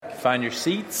Find your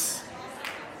seats.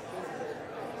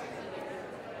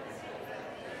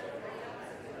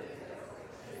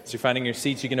 As you're finding your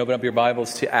seats, you can open up your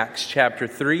Bibles to Acts chapter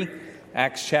 3.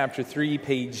 Acts chapter 3,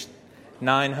 page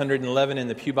 911 in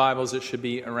the Pew Bibles. It should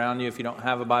be around you if you don't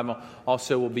have a Bible.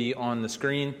 Also will be on the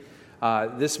screen.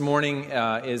 This morning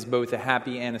is both a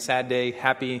happy and a sad day.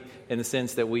 Happy in the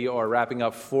sense that we are wrapping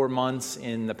up 4 months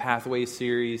in the Pathways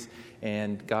series,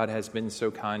 and God has been so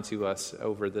kind to us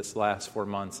over this last 4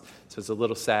 months. So it's a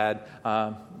little sad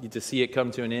to see it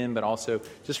come to an end, but also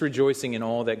just rejoicing in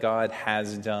all that God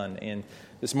has done. And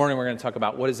this morning we're going to talk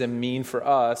about what does it mean for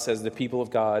us as the people of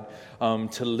God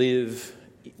to live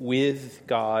with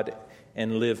God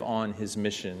and live on His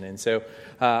mission. And so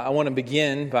I want to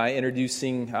begin by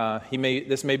introducing,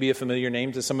 this may be a familiar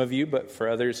name to some of you, but for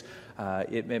others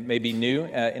it may be new,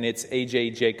 and it's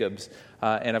A.J. Jacobs.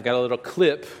 And I've got a little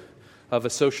clip of a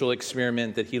social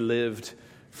experiment that he lived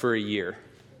for a year.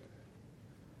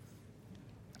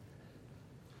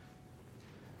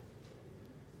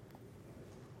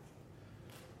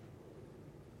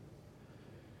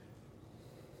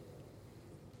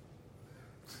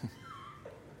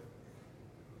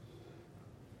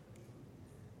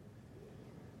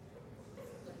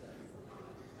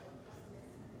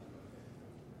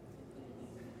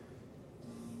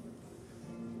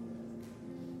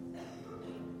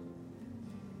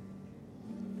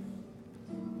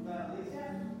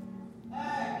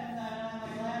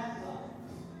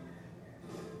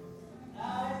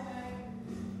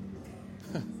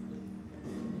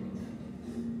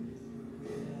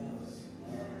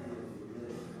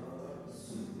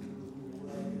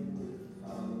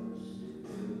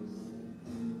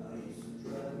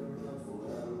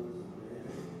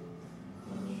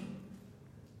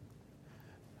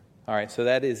 All right, so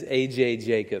that is A.J.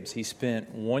 Jacobs. He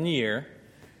spent 1 year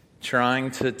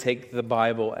trying to take the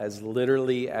Bible as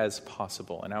literally as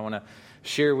possible. And I want to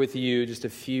share with you just a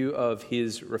few of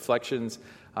his reflections.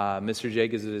 Mr.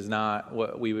 Jacobs is not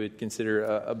what we would consider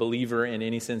a believer in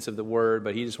any sense of the word,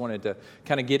 but he just wanted to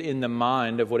kind of get in the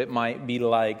mind of what it might be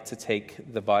like to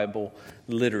take the Bible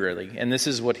literally. And this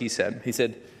is what he said. He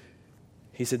said,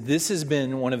 "This has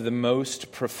been one of the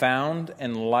most profound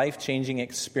and life-changing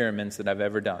experiments that I've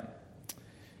ever done."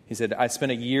 He said, "I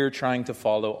spent a year trying to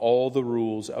follow all the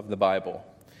rules of the Bible.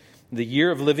 The year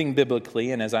of living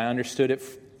biblically, and as I understood it,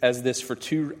 I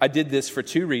did this for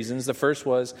two reasons. The first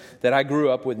was that I grew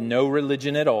up with no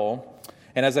religion at all.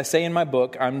 And as I say in my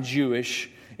book, I'm Jewish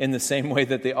in the same way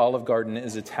that the Olive Garden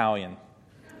is Italian."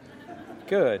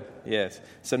 Good, yes.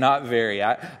 So not very.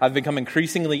 I've become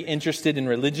increasingly interested in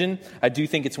religion. I do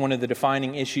think it's one of the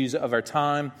defining issues of our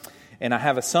time. And I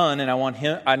have a son, and I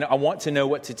want to know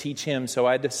what to teach him. So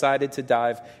I decided to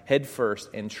dive headfirst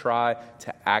and try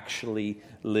to actually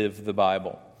live the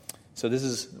Bible. So this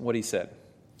is what he said.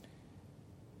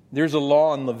 "There's a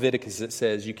law in Leviticus that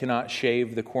says you cannot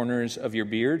shave the corners of your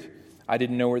beard. I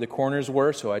didn't know where the corners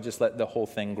were, so I just let the whole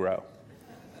thing grow.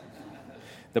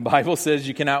 The Bible says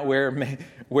you cannot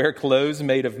wear clothes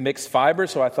made of mixed fiber,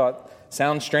 so I thought,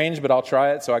 sounds strange, but I'll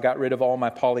try it. So I got rid of all my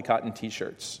polycotton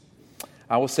t-shirts.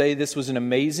 I will say this was an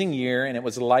amazing year, and it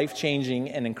was life-changing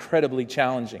and incredibly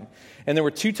challenging. And there were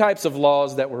two types of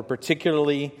laws that were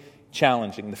particularly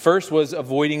challenging. The first was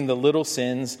avoiding the little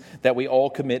sins that we all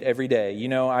commit every day. You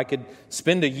know, I could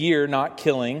spend a year not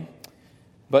killing,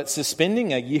 but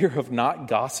suspending a year of not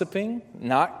gossiping,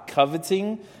 not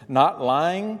coveting, not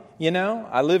lying,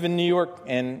 I live in New York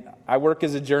and I work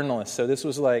as a journalist, so this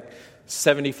was like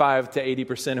 75 to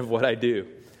 80% of what I do.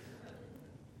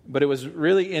 But it was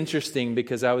really interesting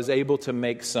because I was able to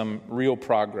make some real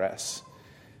progress.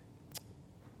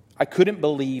 I couldn't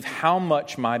believe how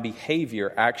much my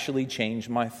behavior actually changed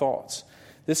my thoughts.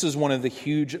 This is one of the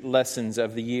huge lessons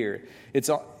of the year. It's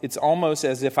almost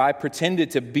as if I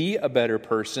pretended to be a better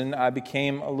person, I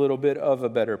became a little bit of a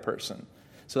better person.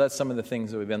 So that's some of the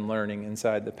things that we've been learning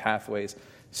inside the Pathways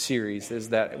series, is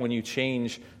that when you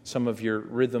change some of your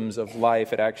rhythms of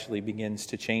life, it actually begins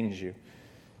to change you.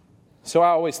 So I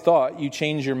always thought you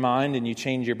change your mind and you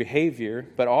change your behavior,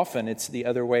 but often it's the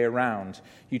other way around.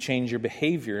 You change your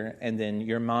behavior and then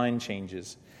your mind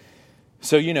changes.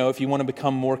 So, if you want to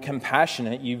become more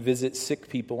compassionate, you visit sick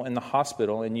people in the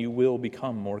hospital and you will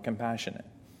become more compassionate.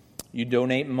 You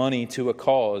donate money to a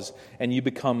cause and you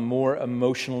become more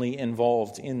emotionally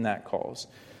involved in that cause.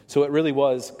 So it really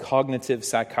was cognitive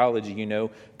psychology,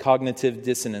 cognitive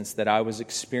dissonance that I was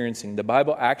experiencing. The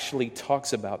Bible actually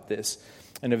talks about this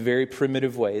in a very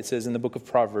primitive way. It says in the book of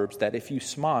Proverbs that if you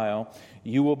smile,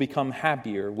 you will become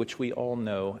happier, which we all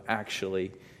know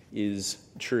actually is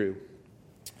true.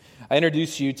 I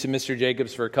introduced you to Mr.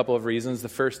 Jacobs for a couple of reasons. The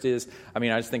first is, I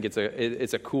just think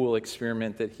it's a cool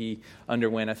experiment that he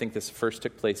underwent. I think this first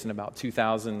took place in about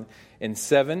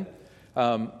 2007.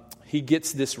 He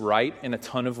gets this right in a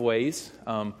ton of ways.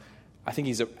 I think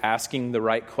he's asking the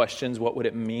right questions. What would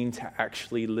it mean to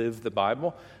actually live the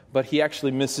Bible? But he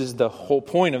actually misses the whole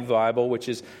point of the Bible, which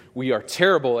is we are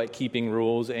terrible at keeping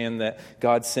rules, and that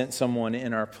God sent someone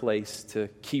in our place to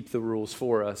keep the rules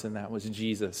for us, and that was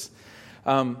Jesus.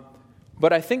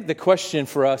 But I think the question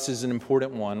for us is an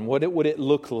important one. What would it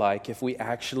look like if we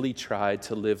actually tried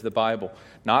to live the Bible?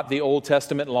 Not the Old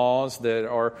Testament laws that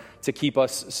are to keep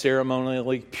us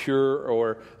ceremonially pure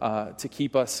or to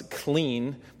keep us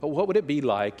clean, but what would it be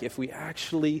like if we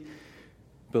actually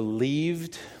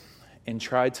believed and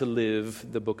tried to live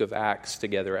the book of Acts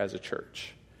together as a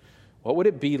church? What would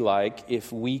it be like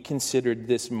if we considered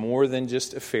this more than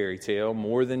just a fairy tale,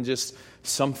 more than just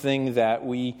something that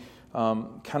we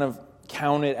kind of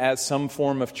counted as some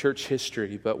form of church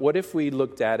history? But what if we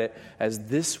looked at it as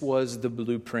this was the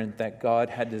blueprint that God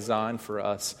had designed for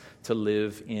us to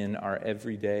live in our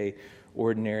everyday,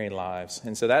 ordinary lives?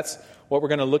 And so that's what we're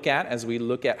going to look at as we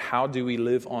look at how do we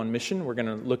live on mission. We're going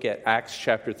to look at Acts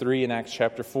chapter 3 and Acts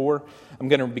chapter 4. I'm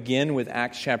going to begin with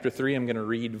Acts chapter 3. I'm going to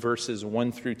read verses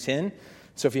 1 through 10.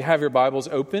 So if you have your Bibles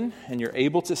open and you're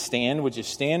able to stand, would you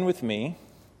stand with me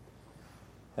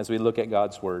as we look at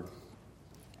God's Word?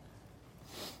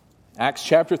 Acts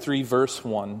chapter 3, verse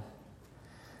 1.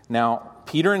 Now,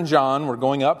 Peter and John were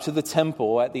going up to the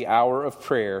temple at the hour of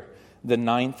prayer, the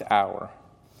 9th hour.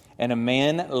 And a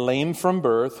man lame from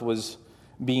birth was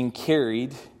being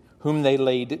carried, whom they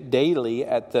laid daily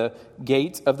at the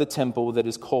gate of the temple that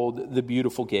is called the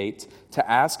Beautiful Gate,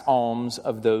 to ask alms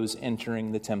of those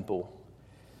entering the temple.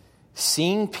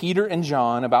 Seeing Peter and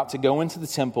John about to go into the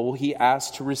temple, he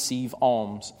asked to receive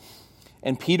alms.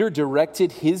 And Peter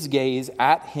directed his gaze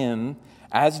at him,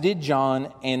 as did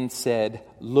John, and said,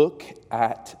 "Look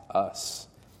at us."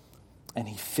 And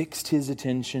he fixed his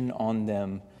attention on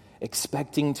them,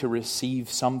 expecting to receive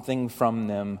something from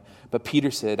them. But Peter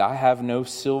said, "I have no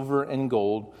silver and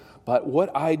gold, but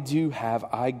what I do have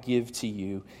I give to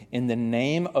you. In the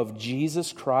name of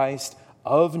Jesus Christ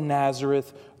of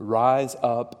Nazareth, rise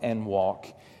up and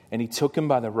walk." And he took him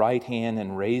by the right hand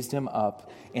and raised him up.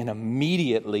 And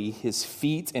immediately his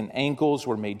feet and ankles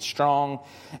were made strong.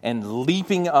 And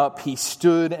leaping up, he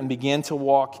stood and began to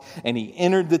walk. And he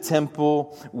entered the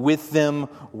temple with them,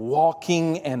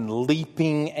 walking and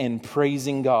leaping and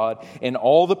praising God. And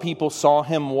all the people saw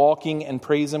him walking and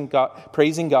praising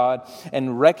God,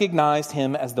 and recognized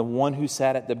him as the one who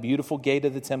sat at the beautiful gate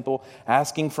of the temple,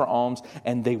 asking for alms.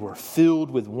 And they were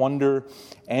filled with wonder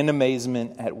and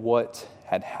amazement at what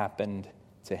had happened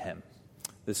to him.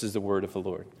 This is the word of the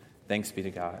Lord. Thanks be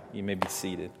to God. You may be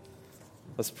seated.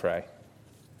 Let's pray.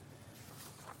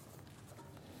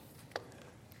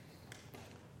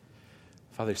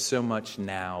 Father, so much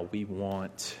now we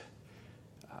want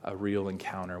a real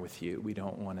encounter with you. We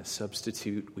don't want to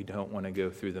substitute. We don't want to go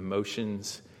through the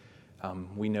motions.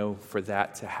 We know for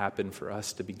that to happen, for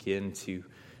us to begin to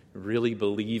really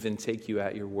believe and take you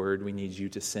at your word, we need you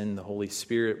to send the Holy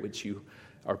Spirit, which you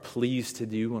are pleased to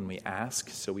do when we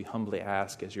ask. So we humbly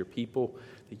ask as your people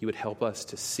that you would help us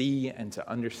to see and to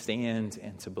understand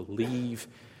and to believe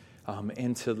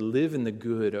and to live in the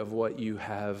good of what you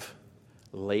have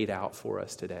laid out for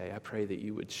us today. I pray that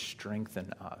you would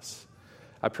strengthen us.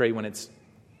 I pray when it's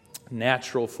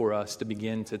natural for us to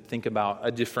begin to think about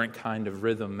a different kind of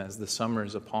rhythm as the summer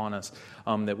is upon us,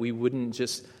 that we wouldn't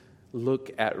just look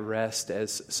at rest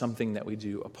as something that we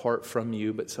do apart from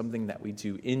you, but something that we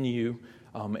do in you,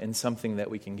 and something that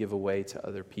we can give away to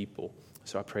other people.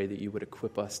 So I pray that you would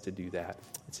equip us to do that.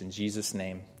 It's in Jesus'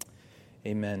 name.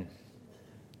 Amen.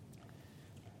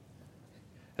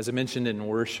 As I mentioned in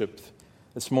worship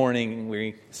this morning,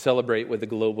 we celebrate with the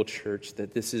global church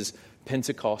that this is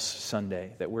Pentecost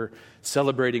Sunday, that we're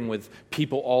celebrating with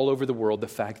people all over the world the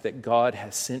fact that God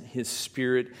has sent His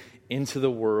Spirit into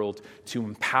the world to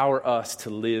empower us to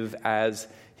live as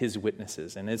His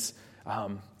witnesses. And it's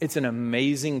an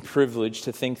amazing privilege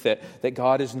to think that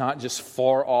God is not just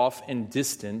far off and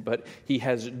distant, but He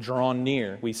has drawn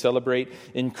near. We celebrate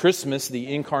in Christmas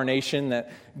the incarnation,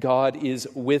 that God is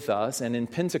with us. And in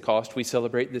Pentecost, we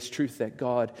celebrate this truth that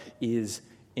God is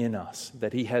in us,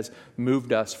 that He has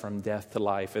moved us from death to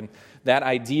life. And that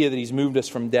idea that He's moved us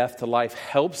from death to life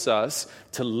helps us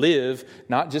to live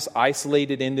not just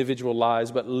isolated individual lives,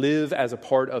 but live as a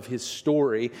part of His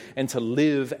story and to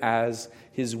live as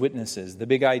His witnesses. The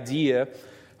big idea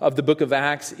of the book of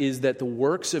Acts is that the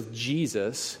works of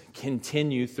Jesus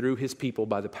continue through His people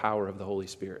by the power of the Holy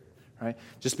Spirit. Right?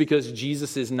 Just because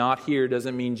Jesus is not here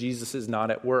doesn't mean Jesus is not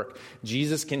at work.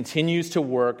 Jesus continues to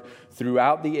work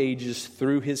throughout the ages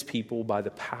through his people by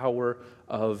the power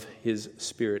of his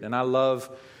Spirit. And I love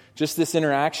just this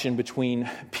interaction between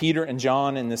Peter and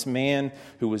John and this man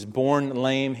who was born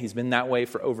lame. He's been that way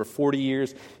for over 40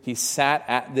 years. He sat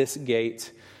at this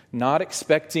gate, not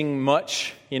expecting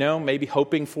much, maybe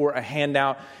hoping for a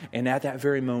handout. And at that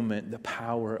very moment, the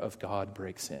power of God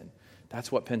breaks in. That's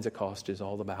what Pentecost is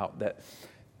all about,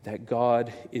 that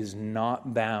God is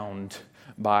not bound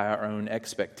by our own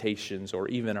expectations or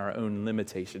even our own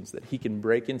limitations, that he can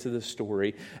break into the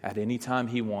story at any time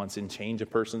he wants and change a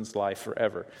person's life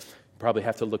forever. You probably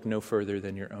have to look no further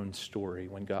than your own story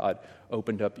when God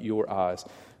opened up your eyes.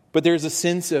 But there's a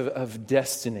sense of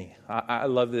destiny. I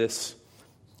love this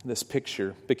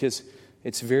picture because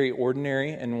it's very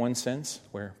ordinary in one sense,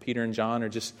 where Peter and John are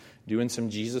just doing some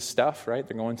Jesus stuff, right?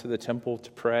 They're going to the temple to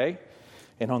pray.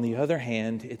 And on the other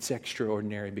hand, it's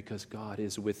extraordinary because God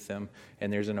is with them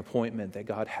and there's an appointment that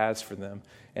God has for them.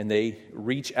 And they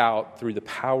reach out through the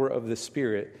power of the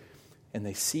Spirit and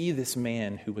they see this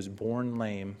man who was born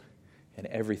lame and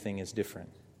everything is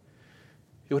different.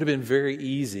 It would have been very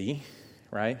easy,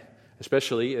 right?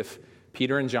 Especially if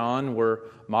Peter and John were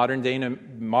modern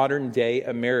day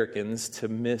Americans to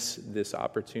miss this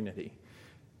opportunity.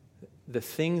 The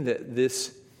thing that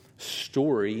this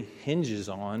story hinges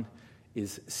on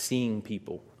is seeing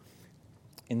people.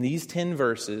 In these 10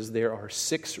 verses, there are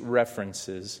 6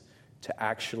 references to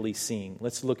actually seeing.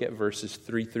 Let's look at verses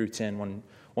 3 through 10 one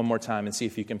more time and see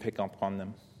if you can pick up on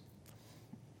them.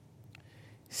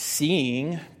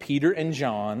 Seeing Peter and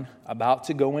John about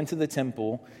to go into the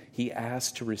temple, he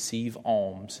asked to receive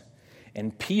alms.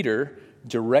 And Peter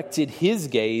directed his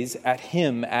gaze at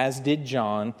him, as did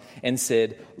John, and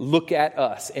said, "Look at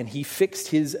us." And he fixed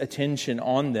his attention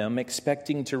on them,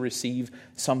 expecting to receive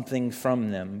something from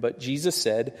them. But Jesus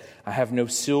said, "I have no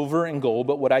silver and gold,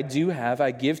 but what I do have I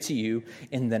give to you.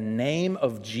 In the name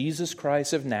of Jesus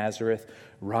Christ of Nazareth,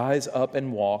 rise up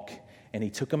and walk." And he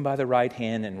took him by the right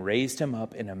hand and raised him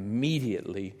up, and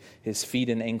immediately his feet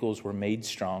and ankles were made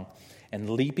strong. And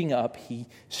leaping up, he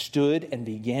stood and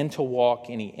began to walk,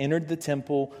 and he entered the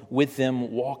temple with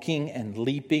them, walking and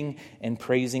leaping and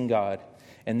praising God.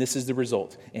 And this is the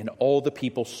result. And all the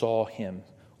people saw him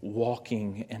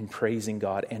walking and praising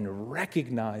God and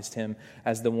recognized him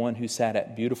as the one who sat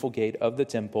at beautiful gate of the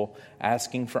temple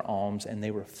asking for alms. And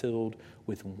they were filled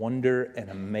with wonder and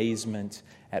amazement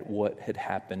at what had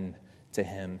happened to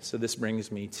him. So this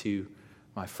brings me to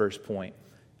my first point.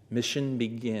 Mission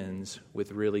begins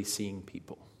with really seeing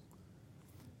people.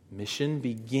 Mission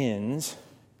begins,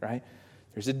 right?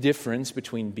 There's a difference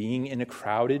between being in a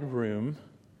crowded room,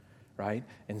 right,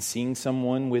 and seeing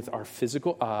someone with our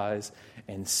physical eyes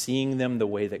and seeing them the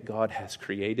way that God has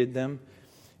created them,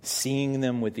 seeing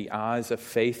them with the eyes of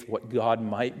faith, what God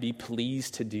might be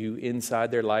pleased to do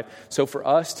inside their life. So for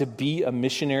us to be a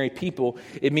missionary people,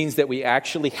 it means that we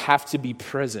actually have to be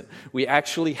present. We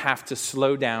actually have to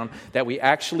slow down, that we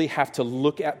actually have to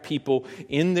look at people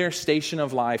in their station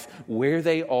of life, where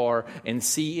they are, and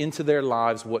see into their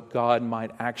lives what God might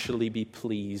actually be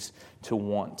pleased to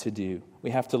want to do.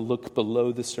 We have to look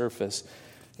below the surface,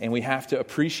 and we have to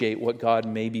appreciate what God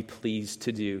may be pleased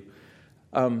to do.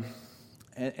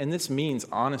 And this means,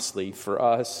 honestly, for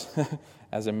us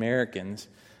as Americans,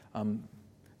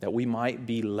 that we might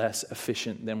be less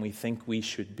efficient than we think we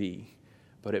should be,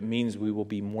 but it means we will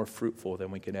be more fruitful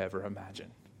than we could ever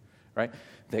imagine, right?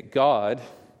 That God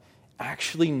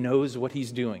actually knows what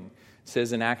he's doing. It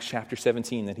says in Acts chapter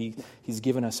 17 that he's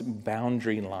given us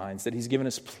boundary lines, that he's given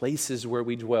us places where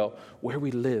we dwell, where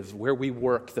we live, where we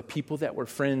work, the people that we're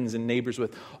friends and neighbors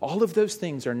with. All of those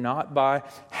things are not by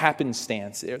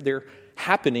happenstance. They're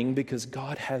happening because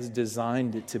God has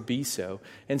designed it to be so.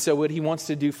 And so what he wants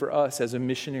to do for us as a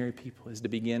missionary people is to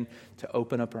begin to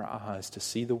open up our eyes to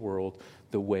see the world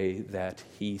the way that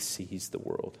he sees the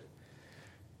world.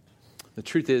 The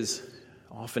truth is,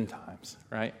 oftentimes,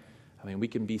 right? I mean, we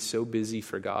can be so busy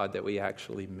for God that we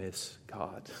actually miss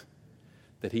God.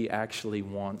 That he actually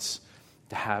wants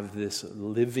to have this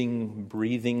living,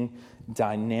 breathing,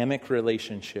 dynamic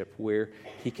relationship where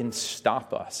he can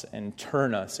stop us and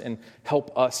turn us and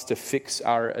help us to fix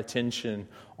our attention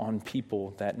on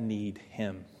people that need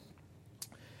him.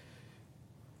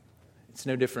 It's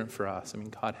no different for us. I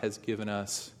mean, God has given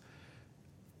us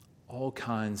all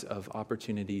kinds of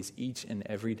opportunities each and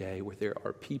every day where there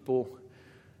are people.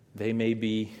 They may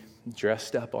be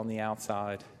dressed up on the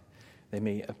outside. They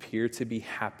may appear to be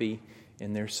happy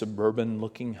in their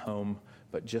suburban-looking home,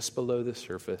 but just below the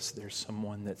surface, there's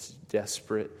someone that's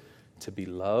desperate to be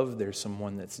loved. There's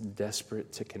someone that's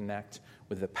desperate to connect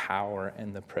with the power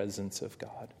and the presence of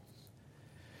God.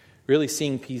 Really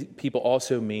seeing people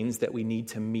also means that we need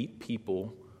to meet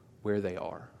people where they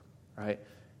are, right?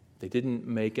 They didn't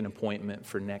make an appointment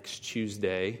for next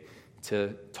Tuesday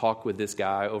to talk with this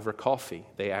guy over coffee.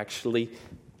 They actually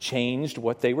changed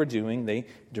what they were doing. They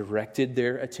directed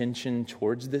their attention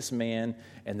towards this man,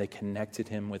 and they connected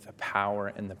him with the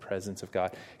power and the presence of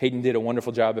God. Hayden did a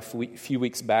wonderful job a few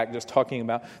weeks back just talking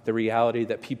about the reality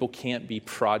that people can't be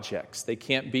projects. They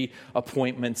can't be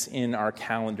appointments in our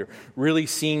calendar. Really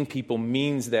seeing people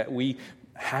means that we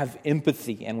have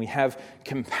empathy and we have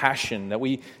compassion, that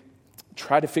we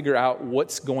try to figure out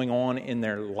what's going on in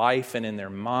their life and in their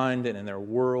mind and in their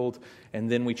world,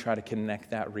 and then we try to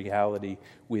connect that reality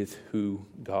with who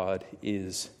God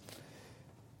is.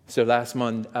 So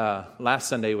last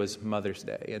Sunday was Mother's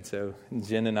Day, and so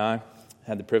Jen and I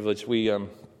had the privilege. We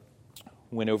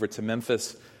went over to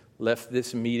Memphis, left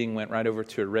this meeting, went right over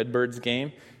to a Redbirds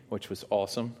game, which was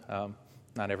awesome.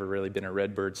 Not ever really been a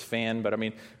Redbirds fan, but I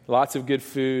mean, lots of good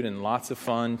food and lots of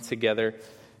fun together.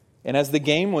 And as the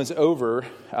game was over,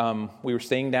 we were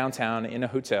staying downtown in a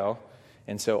hotel.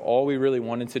 And so all we really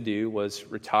wanted to do was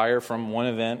retire from one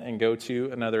event and go to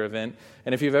another event.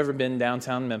 And if you've ever been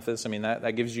downtown Memphis, I mean,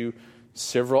 that gives you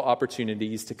several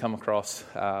opportunities to come across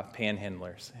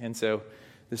panhandlers. And so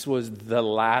this was the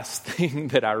last thing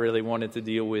that I really wanted to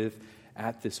deal with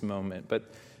at this moment.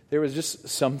 But there was just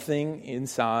something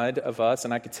inside of us,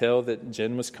 and I could tell that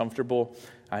Jen was comfortable.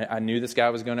 I knew this guy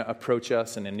was going to approach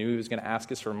us, and I knew he was going to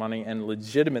ask us for money, and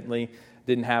legitimately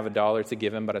didn't have $1 to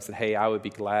give him, but I said, hey, I would be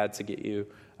glad to get you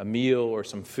a meal or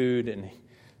some food. And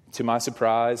to my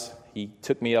surprise, he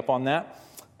took me up on that.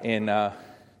 And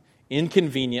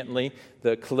inconveniently,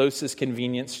 the closest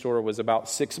convenience store was about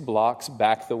 6 blocks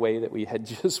back the way that we had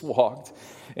just walked.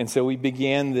 And so we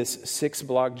began this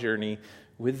 6-block journey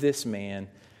with this man.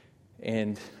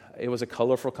 And it was a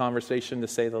colorful conversation, to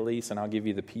say the least, and I'll give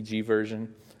you the PG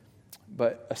version.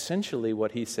 But essentially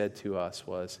what he said to us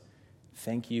was,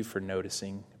 thank you for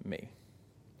noticing me.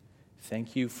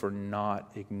 Thank you for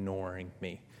not ignoring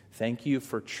me. Thank you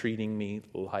for treating me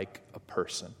like a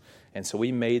person. And so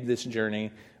we made this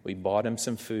journey. We bought him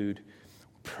some food,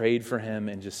 prayed for him,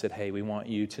 and just said, hey, we want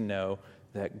you to know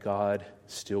that God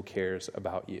still cares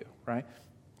about you, right?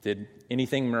 Did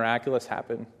anything miraculous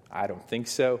happen? I don't think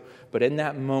so. But in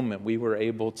that moment, we were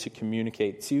able to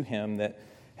communicate to him that,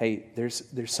 hey, there's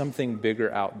something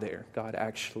bigger out there. God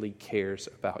actually cares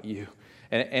about you.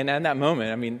 And at that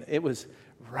moment, I mean, it was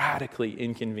radically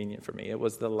inconvenient for me. It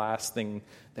was the last thing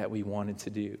that we wanted to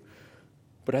do.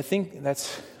 But I think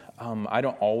that's, I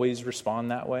don't always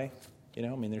respond that way. You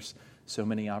know, I mean, there's so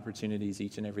many opportunities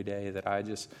each and every day that I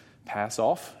just pass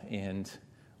off and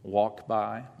walk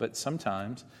by. But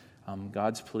sometimes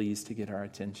God's pleased to get our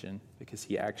attention because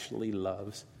he actually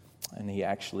loves and he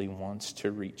actually wants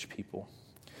to reach people.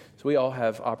 So we all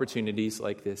have opportunities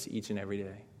like this each and every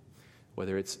day.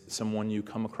 Whether it's someone you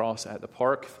come across at the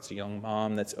park, if it's a young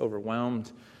mom that's overwhelmed,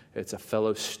 it's a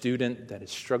fellow student that is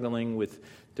struggling with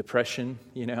depression,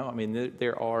 you know. I mean,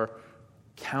 there are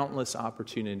countless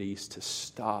opportunities to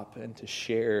stop and to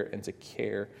share and to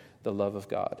care the love of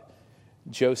God.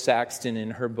 Jo Saxton,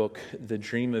 in her book, The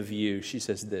Dream of You, she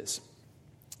says this.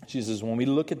 She says, when we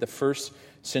look at the first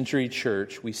century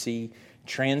church, we see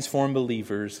transformed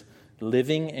believers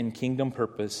living in kingdom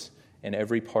purpose in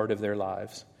every part of their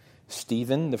lives.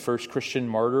 Stephen, the first Christian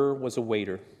martyr, was a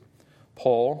waiter.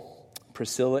 Paul,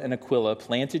 Priscilla, and Aquila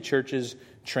planted churches,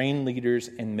 trained leaders,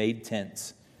 and made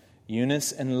tents.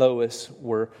 Eunice and Lois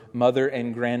were mother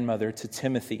and grandmother to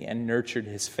Timothy and nurtured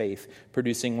his faith,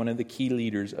 producing one of the key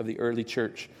leaders of the early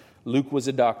church. Luke was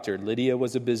a doctor. Lydia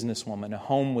was a businesswoman. A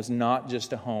home was not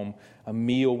just a home. A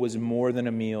meal was more than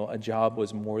a meal. A job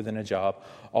was more than a job.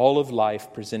 All of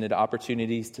life presented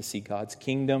opportunities to see God's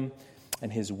kingdom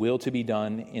and his will to be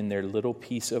done in their little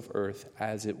piece of earth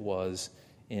as it was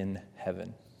in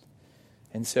heaven.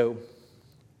 And so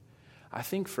I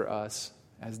think for us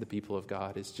as the people of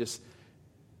God is just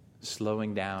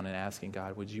slowing down and asking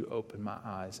God, would you open my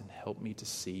eyes and help me to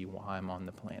see why I'm on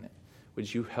the planet?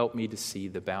 Would you help me to see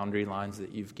the boundary lines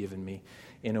that you've given me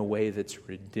in a way that's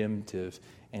redemptive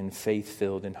and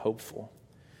faith-filled and hopeful?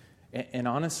 And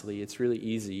honestly, it's really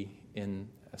easy in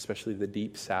especially the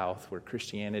Deep South, where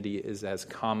Christianity is as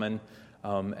common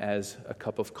as a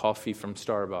cup of coffee from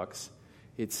Starbucks.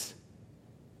 It's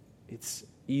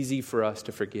easy for us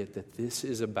to forget that this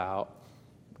is about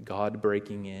God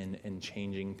breaking in and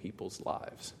changing people's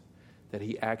lives, that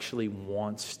he actually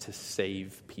wants to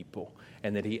save people,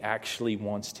 and that he actually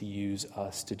wants to use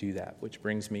us to do that, which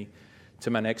brings me to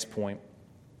my next point.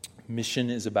 Mission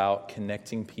is about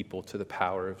connecting people to the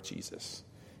power of Jesus.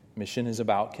 Mission is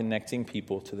about connecting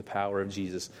people to the power of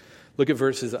Jesus. Look at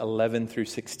verses 11 through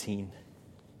 16.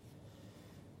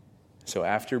 So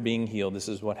after being healed, this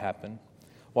is what happened.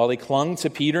 While he clung to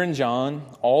Peter and John,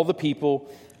 all the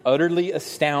people, utterly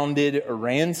astounded,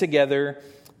 ran together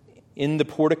in the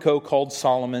portico called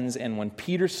Solomon's. And when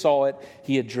Peter saw it,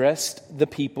 he addressed the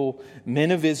people,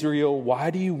 "Men of Israel, why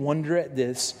do you wonder at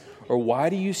this? Or why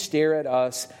do you stare at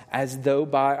us as though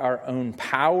by our own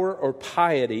power or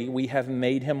piety we have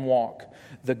made him walk?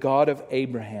 The God of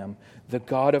Abraham, the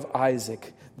God of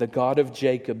Isaac, the God of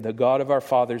Jacob, the God of our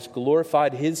fathers,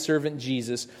 glorified his servant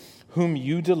Jesus, whom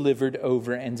you delivered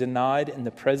over and denied in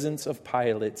the presence of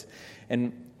Pilate.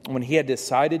 And when he had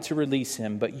decided to release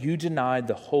him, but you denied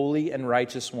the holy and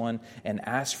righteous one and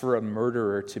asked for a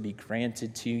murderer to be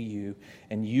granted to you,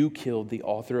 and you killed the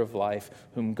author of life,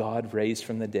 whom God raised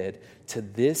from the dead. To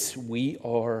this we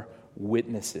are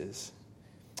witnesses."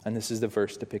 And this is the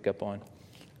verse to pick up on.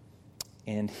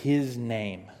 "And his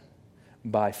name,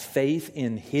 by faith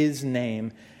in his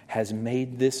name, has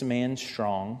made this man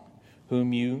strong,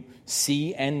 whom you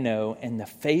see and know, and the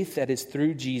faith that is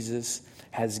through Jesus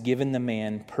has given the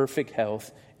man perfect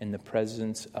health in the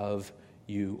presence of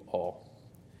you all."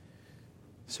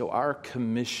 So our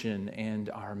commission and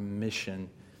our mission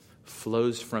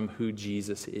flows from who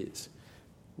Jesus is.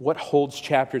 What holds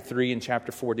chapter 3 and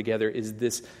chapter 4 together is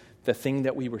this, the thing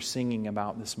that we were singing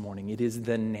about this morning. It is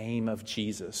the name of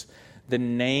Jesus. The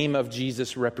name of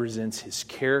Jesus represents his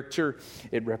character.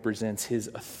 It represents his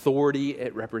authority.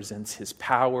 It represents his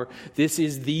power. This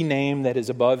is the name that is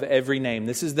above every name.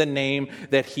 This is the name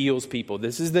that heals people.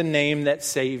 This is the name that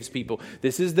saves people.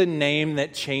 This is the name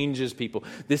that changes people.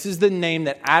 This is the name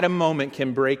that at a moment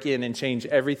can break in and change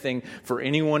everything for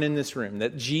anyone in this room.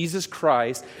 That Jesus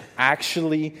Christ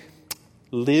actually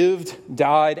lived,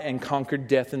 died, and conquered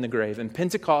death in the grave. And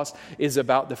Pentecost is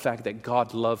about the fact that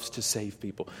God loves to save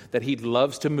people, that he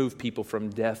loves to move people from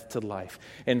death to life.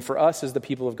 And for us as the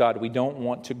people of God, we don't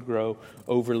want to grow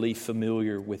overly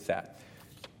familiar with that.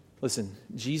 Listen,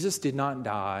 Jesus did not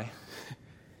die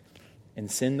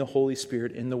and send the Holy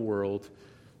Spirit in the world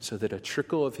so that a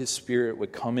trickle of his Spirit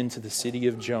would come into the city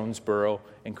of Jonesboro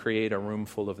and create a room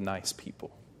full of nice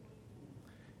people.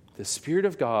 The Spirit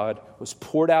of God was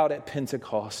poured out at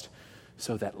Pentecost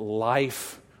so that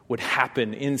life would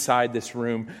happen inside this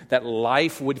room, that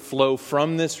life would flow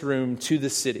from this room to the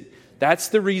city. That's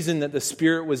the reason that the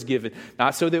Spirit was given.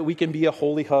 Not so that we can be a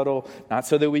holy huddle, not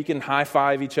so that we can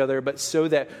high-five each other, but so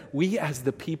that we as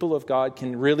the people of God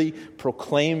can really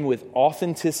proclaim with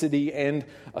authenticity and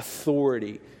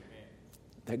authority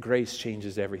that grace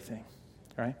changes everything.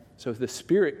 Right? So the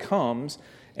Spirit comes,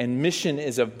 and mission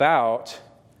is about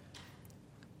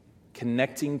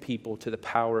connecting people to the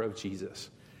power of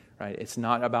Jesus, right? It's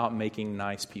not about making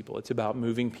nice people. It's about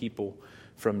moving people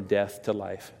from death to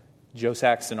life. Joe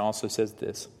Saxton also says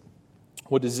this.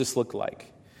 What does this look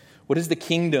like? What does the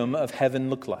kingdom of heaven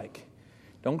look like?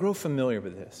 Don't grow familiar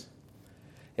with this.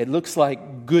 It looks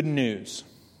like good news,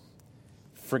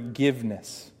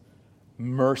 forgiveness,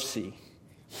 mercy,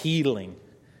 healing,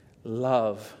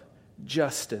 love,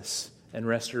 justice, and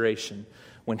restoration.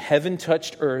 When heaven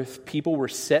touched earth, people were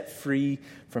set free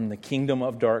from the kingdom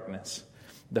of darkness.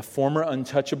 The former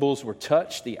untouchables were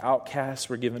touched. The outcasts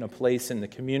were given a place in the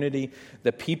community.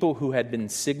 The people who had been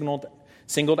singled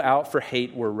out for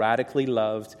hate were radically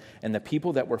loved. And the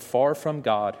people that were far from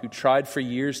God, who tried for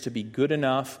years to be good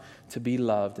enough to be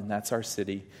loved, and that's our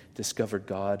city, discovered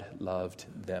God loved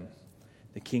them.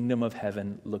 The kingdom of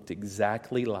heaven looked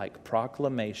exactly like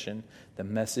proclamation, the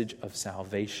message of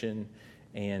salvation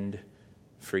and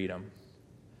freedom.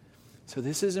 So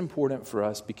this is important for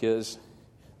us because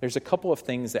there's a couple of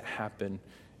things that happen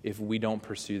if we don't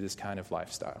pursue this kind of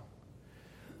lifestyle.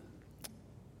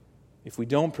 If we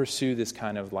don't pursue this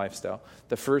kind of lifestyle,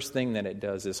 the first thing that it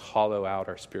does is hollow out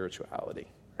our spirituality,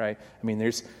 right? I mean,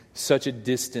 there's such a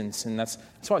distance, and that's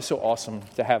why it's so awesome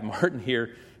to have Martin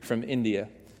here from India.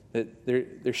 That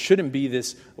there shouldn't be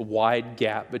this wide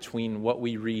gap between what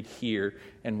we read here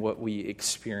and what we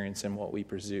experience and what we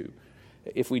pursue.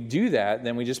 If we do that,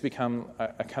 then we just become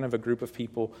a kind of a group of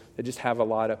people that just have a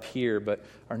lot up here but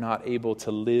are not able to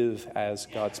live as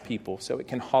God's people. So it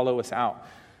can hollow us out.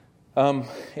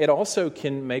 It also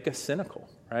can make us cynical,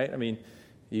 right? I mean,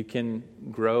 you can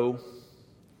grow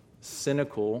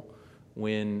cynical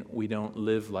when we don't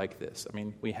live like this. I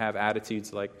mean, we have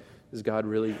attitudes like, does God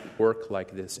really work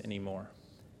like this anymore?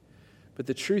 But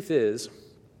the truth is,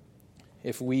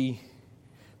 if we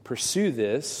pursue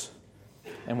this,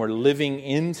 and we're living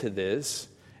into this,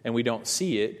 and we don't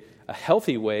see it, a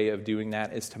healthy way of doing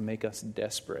that is to make us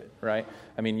desperate, right?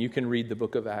 I mean, you can read the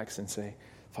book of Acts and say,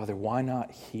 Father, why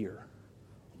not here?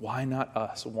 Why not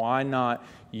us? Why not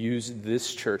use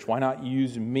this church? Why not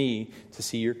use me to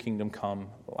see your kingdom come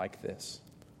like this?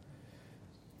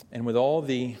 And with all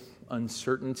the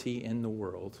uncertainty in the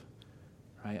world,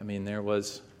 right? I mean, there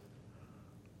was,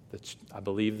 I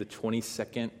believe, the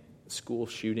 22nd school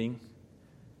shooting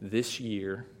this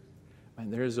year.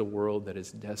 And there is a world that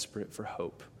is desperate for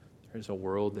hope. There's a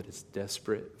world that is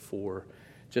desperate for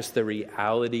just the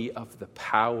reality of the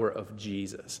power of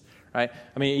Jesus, right?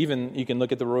 I mean, even you can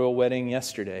look at the royal wedding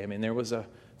yesterday. I mean, there was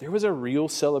a real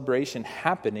celebration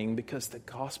happening because the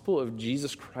gospel of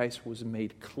Jesus Christ was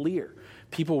made clear.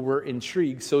 People were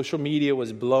intrigued. Social media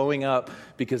was blowing up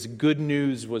because good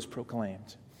news was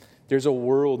proclaimed. There's a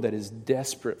world that is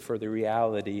desperate for the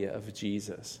reality of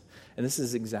Jesus. And this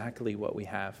is exactly what we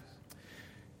have.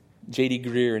 J.D.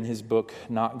 Greear, in his book,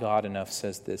 Not God Enough,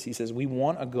 says this. He says, we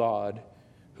want a God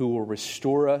who will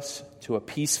restore us to a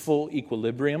peaceful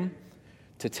equilibrium,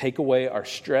 to take away our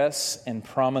stress and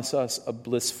promise us a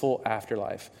blissful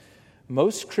afterlife.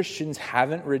 Most Christians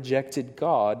haven't rejected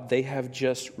God, they have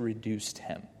just reduced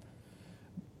him.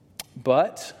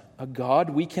 But a God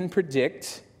we can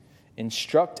predict,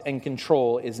 instruct, and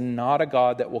control is not a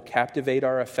God that will captivate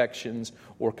our affections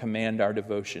or command our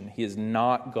devotion. He is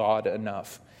not God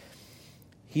enough.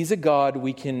 He's a God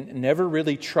we can never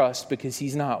really trust because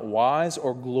he's not wise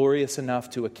or glorious enough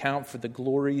to account for the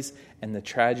glories and the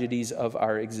tragedies of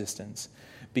our existence.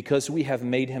 Because we have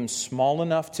made him small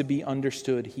enough to be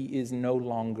understood, he is no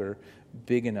longer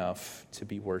big enough to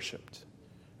be worshiped,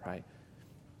 right?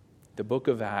 The book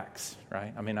of Acts,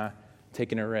 right? I mean, I'm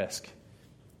taking a risk.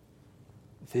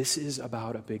 This is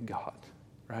about a big God,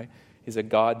 right? He's a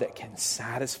God that can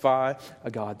satisfy,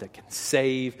 a God that can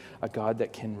save, a God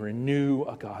that can renew,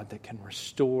 a God that can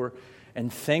restore.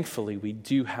 And thankfully, we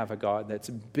do have a God that's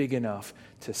big enough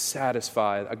to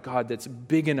satisfy, a God that's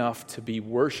big enough to be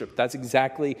worshiped. That's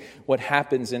exactly what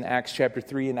happens in Acts chapter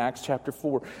 3 and Acts chapter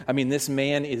 4. I mean, this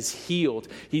man is healed.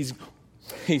 He's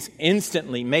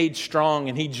instantly made strong,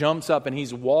 and he jumps up and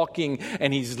he's walking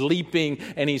and he's leaping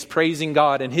and he's praising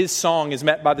God, and his song is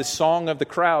met by the song of the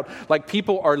crowd. Like,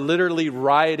 people are literally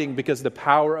rioting because the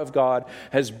power of God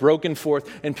has broken forth,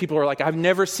 and people are like, I've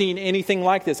never seen anything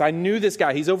like this. I knew this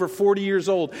guy. He's over 40 years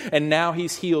old, and now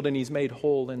he's healed and he's made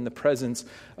whole in the presence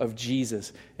of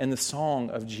Jesus. And the song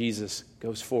of Jesus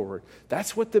goes forward.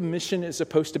 That's what the mission is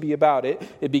supposed to be about.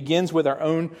 It begins with our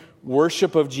own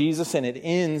worship of Jesus, and it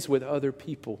ends with other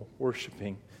people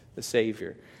worshiping the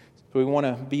Savior. So we want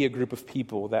to be a group of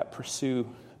people that pursue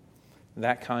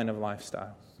that kind of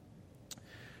lifestyle.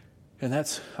 And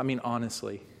that's, I mean,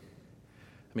 honestly,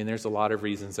 there's a lot of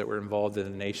reasons that we're involved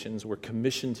in the nations. We're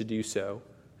commissioned to do so.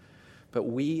 But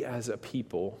we as a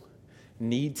people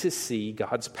need to see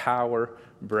God's power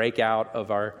break out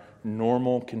of our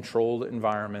normal, controlled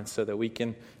environments so that we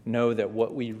can know that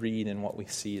what we read and what we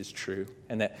see is true,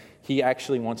 and that he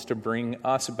actually wants to bring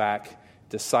us back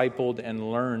discipled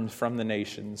and learned from the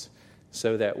nations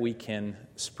so that we can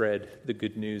spread the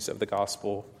good news of the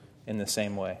gospel in the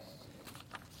same way.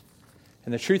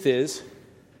 And the truth is,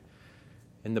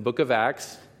 in the book of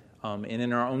Acts, and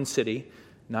in our own city,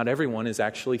 not everyone is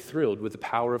actually thrilled with the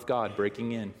power of God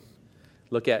breaking in.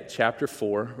 Look at chapter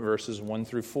 4, verses 1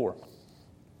 through 4.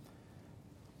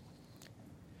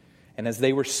 And as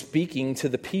they were speaking to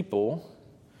the people,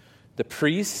 the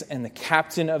priests and the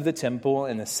captain of the temple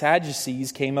and the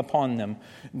Sadducees came upon them,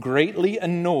 greatly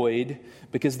annoyed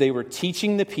because they were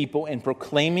teaching the people and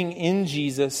proclaiming in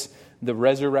Jesus the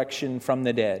resurrection from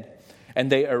the dead. And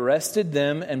they arrested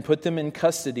them and put them in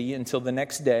custody until the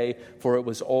next day, for it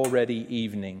was already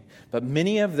evening. But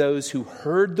many of those who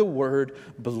heard the word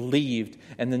believed,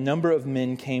 and the number of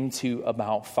men came to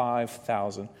about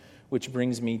 5,000. Which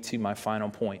brings me to my final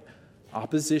point.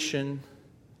 Opposition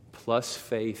plus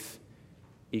faith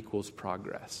equals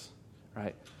progress,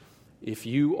 right? If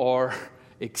you are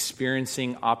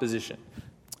experiencing opposition,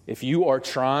 if you are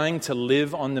trying to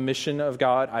live on the mission of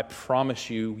God, I promise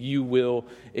you, you will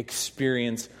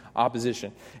experience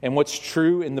opposition. And what's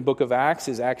true in the book of Acts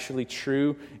is actually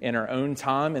true in our own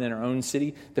time and in our own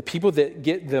city. The people that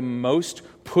get the most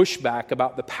pushback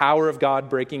about the power of God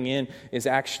breaking in is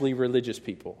actually religious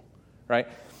people, right?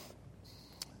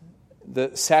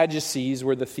 The Sadducees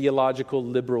were the theological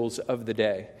liberals of the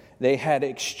day. They had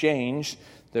exchanged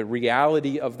the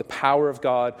reality of the power of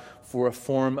God for a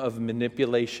form of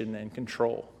manipulation and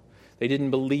control. They didn't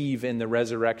believe in the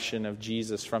resurrection of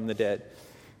Jesus from the dead.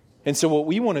 And so what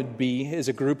we want to be is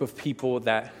a group of people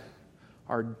that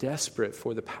are desperate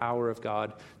for the power of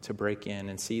God to break in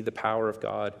and see the power of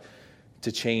God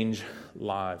to change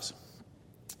lives.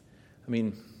 I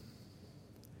mean,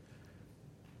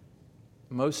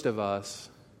 most of us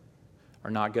are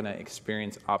not going to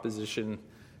experience opposition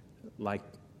like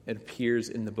it appears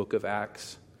in the book of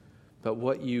Acts. But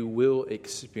what you will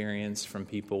experience from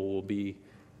people will be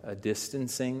a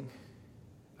distancing,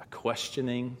 a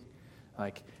questioning,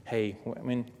 like, hey, I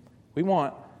mean, we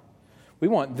want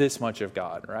this much of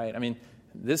God, right? I mean,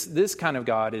 this kind of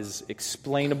God is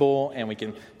explainable and we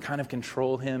can kind of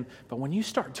control him. But when you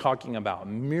start talking about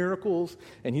miracles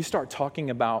and you start talking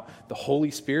about the Holy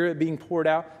Spirit being poured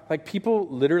out, like people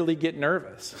literally get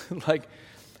nervous.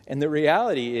 And the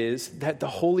reality is that the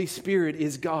Holy Spirit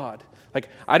is God. Like,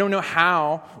 I don't know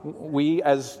how we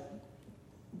as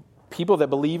people that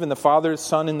believe in the Father,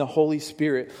 Son, and the Holy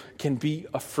Spirit can be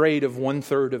afraid of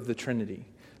 1/3 of the Trinity.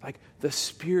 Like, the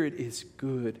Spirit is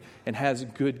good and has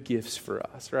good gifts for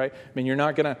us, right? I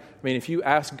mean, if you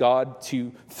ask God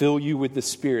to fill you with the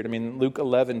Spirit, I mean, Luke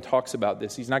 11 talks about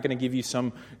this. He's not going to give you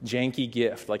some janky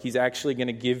gift. Like, he's actually going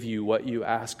to give you what you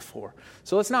ask for.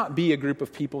 So let's not be a group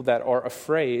of people that are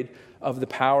afraid of the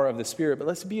power of the Spirit, but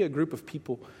let's be a group of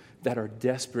people that are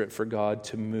desperate for God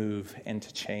to move and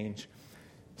to change.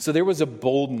 So there was a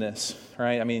boldness,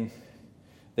 right? I mean,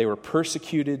 they were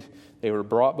persecuted. They were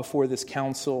brought before this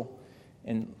council.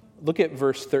 And look at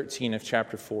verse 13 of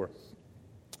chapter 4.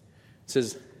 It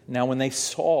says, "Now when they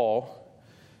saw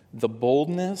the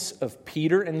boldness of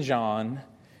Peter and John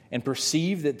and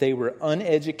perceived that they were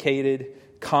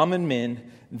uneducated, common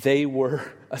men, they were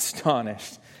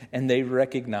astonished. And they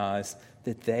recognized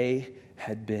that they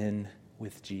had been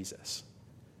with Jesus."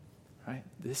 Right?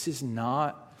 This is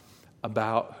not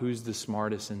about who's the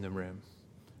smartest in the room.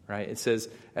 Right? It says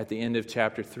at the end of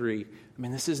chapter 3, I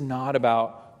mean, this is not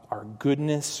about our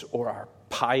goodness or our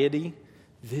piety.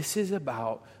 This is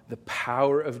about the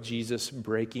power of Jesus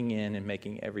breaking in and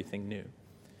making everything new.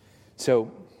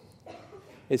 So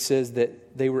it says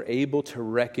that they were able to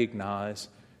recognize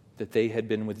that they had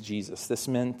been with Jesus. This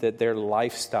meant that their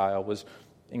lifestyle was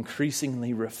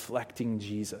increasingly reflecting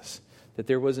Jesus, that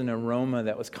there was an aroma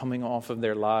that was coming off of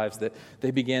their lives, that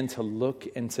they began to look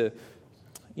into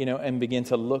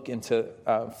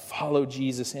follow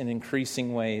Jesus in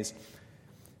increasing ways.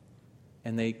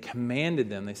 And they commanded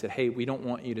them, they said, hey, we don't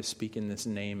want you to speak in this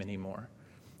name anymore.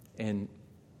 And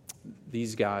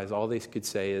these guys, all they could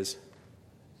say is,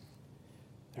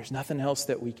 there's nothing else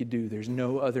that we could do. There's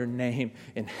no other name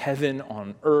in heaven,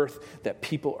 on earth, that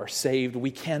people are saved.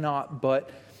 We cannot but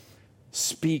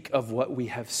speak of what we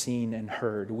have seen and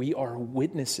heard. We are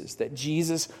witnesses that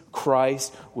Jesus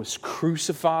Christ was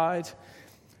crucified,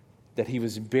 that he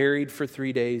was buried for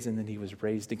 3 days, and then he was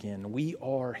raised again. We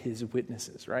are his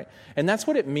witnesses, right? And that's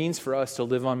what it means for us to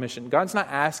live on mission. God's not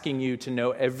asking you to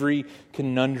know every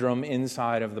conundrum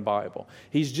inside of the Bible.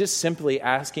 He's just simply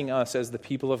asking us as the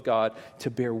people of God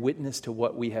to bear witness to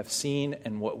what we have seen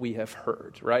and what we have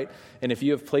heard, right? And if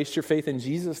you have placed your faith in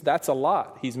Jesus, that's a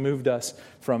lot. He's moved us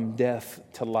from death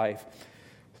to life.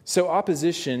 So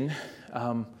opposition,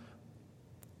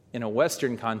 in a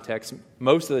Western context,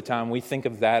 most of the time we think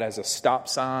of that as a stop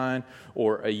sign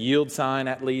or a yield sign,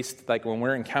 at least, like when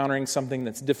we're encountering something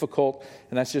that's difficult.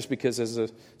 And that's just because as a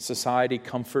society,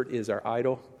 comfort is our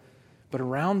idol. But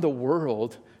around the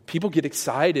world, people get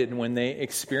excited when they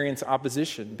experience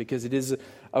opposition because it is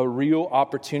a real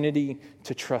opportunity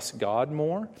to trust God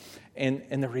more.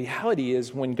 And the reality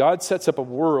is when God sets up a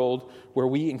world where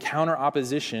we encounter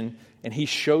opposition and he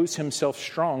shows himself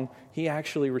strong, he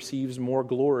actually receives more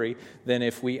glory than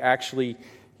if we actually,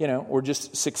 were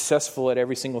just successful at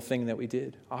every single thing that we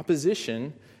did.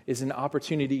 Opposition is an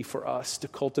opportunity for us to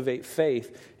cultivate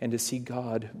faith and to see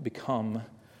God become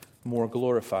more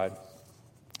glorified.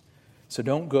 So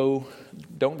don't grow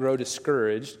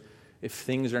discouraged if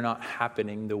things are not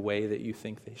happening the way that you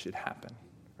think they should happen.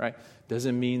 Right?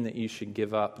 Doesn't mean that you should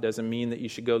give up. Doesn't mean that you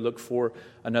should go look for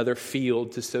another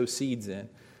field to sow seeds in.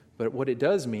 But what it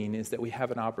does mean is that we have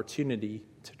an opportunity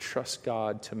to trust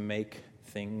God to make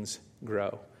things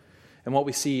grow. And what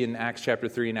we see in Acts chapter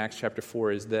 3 and Acts chapter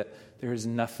 4 is that there is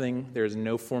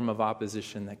no form of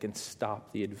opposition that can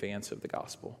stop the advance of the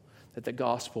gospel. That the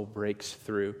gospel breaks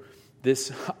through.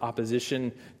 This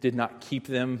opposition did not keep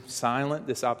them silent.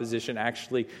 This opposition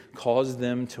actually caused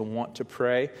them to want to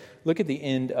pray. Look at the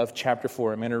end of chapter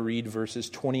 4. I'm going to read verses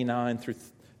 29 through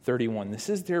 31. This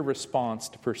is their response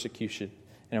to persecution.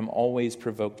 And I'm always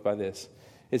provoked by this.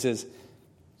 It says,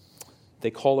 they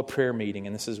call a prayer meeting,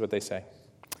 and this is what they say.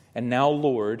 "And now,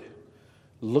 Lord,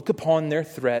 look upon their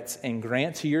threats and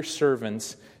grant to your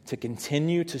servants to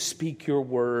continue to speak your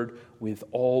word with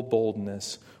all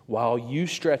boldness while you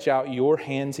stretch out your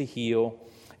hand to heal,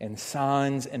 and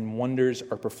signs and wonders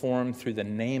are performed through the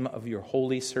name of your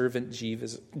holy servant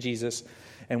Jesus.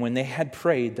 And when they had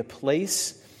prayed, the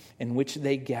place in which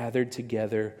they gathered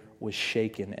together was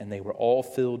shaken, and they were all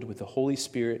filled with the Holy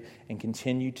Spirit and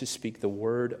continued to speak the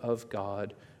word of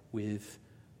God with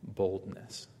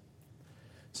boldness.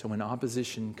 So when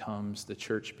opposition comes, the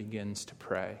church begins to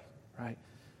pray, right?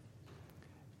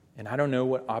 And I don't know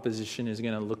what opposition is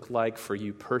going to look like for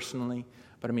you personally,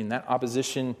 but I mean, that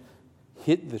opposition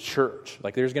hit the church.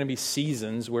 Like, there's going to be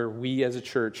seasons where we as a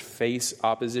church face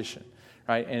opposition,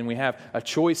 right? And we have a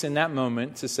choice in that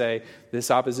moment to say,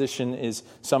 this opposition is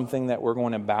something that we're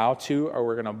going to bow to or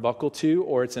we're going to buckle to,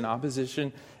 or it's an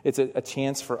opposition. It's a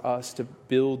chance for us to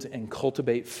build and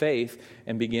cultivate faith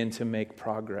and begin to make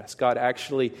progress. God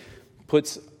actually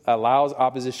allows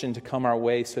opposition to come our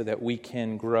way so that we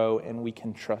can grow and we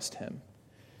can trust Him.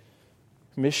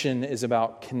 Mission is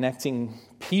about connecting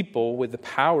people with the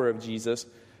power of Jesus,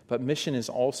 but mission is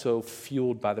also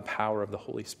fueled by the power of the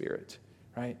Holy Spirit,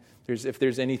 right? If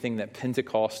there's anything that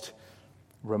Pentecost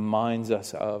reminds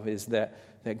us of, is that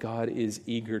God is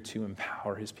eager to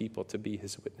empower His people to be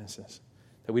His witnesses.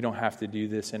 That we don't have to do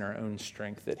this in our own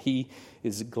strength, that He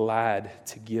is glad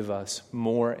to give us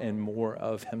more and more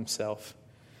of Himself.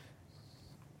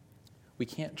 We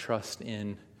can't trust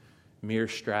in mere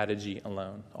strategy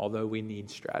alone, although we need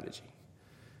strategy.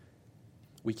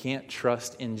 We can't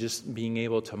trust in just being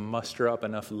able to muster up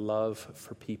enough love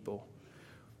for people.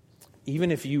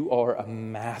 Even if you are a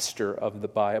master of the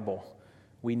Bible,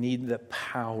 we need the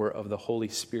power of the Holy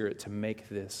Spirit to make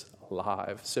this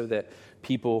alive so that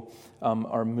people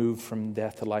are moved from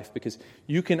death to life, because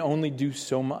you can only do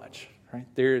so much, right?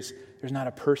 There's not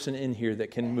a person in here that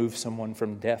can move someone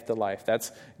from death to life.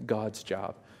 That's God's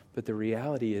job. But the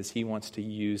reality is He wants to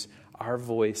use our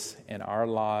voice and our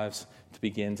lives to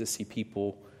begin to see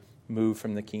people move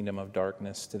from the kingdom of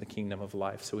darkness to the kingdom of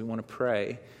life. So we want to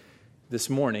pray this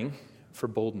morning for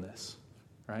boldness,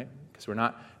 right? Because we're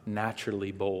not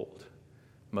naturally bold.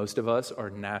 Most of us are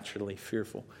naturally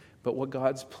fearful. But what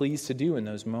God's pleased to do in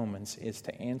those moments is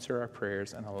to answer our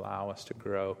prayers and allow us to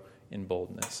grow in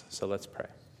boldness. So let's pray.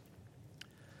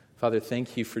 Father,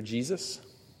 thank you for Jesus.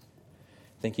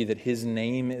 Thank you that His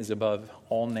name is above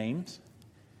all names.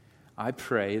 I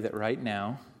pray that right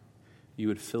now you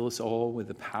would fill us all with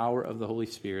the power of the Holy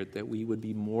Spirit, that we would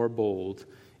be more bold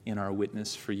in our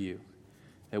witness for you,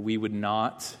 that we would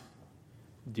not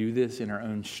do this in our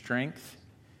own strength.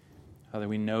 Father,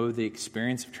 we know the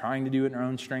experience of trying to do it in our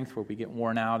own strength where we get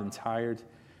worn out and tired,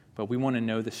 but we want to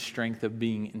know the strength of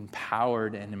being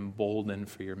empowered and emboldened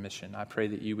for your mission. I pray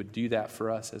that you would do that for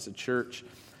us as a church.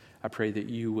 I pray that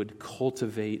you would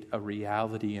cultivate a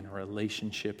reality and a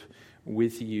relationship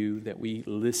with you, that we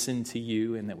listen to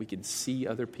you and that we can see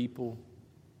other people,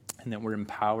 and that we're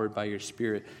empowered by your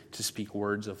Spirit to speak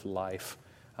words of life.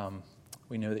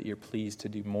 We know that you're pleased to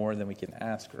do more than we can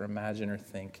ask or imagine or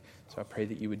think. So I pray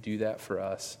that you would do that for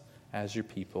us as your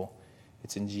people.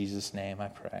 It's in Jesus' name I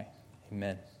pray.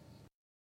 Amen.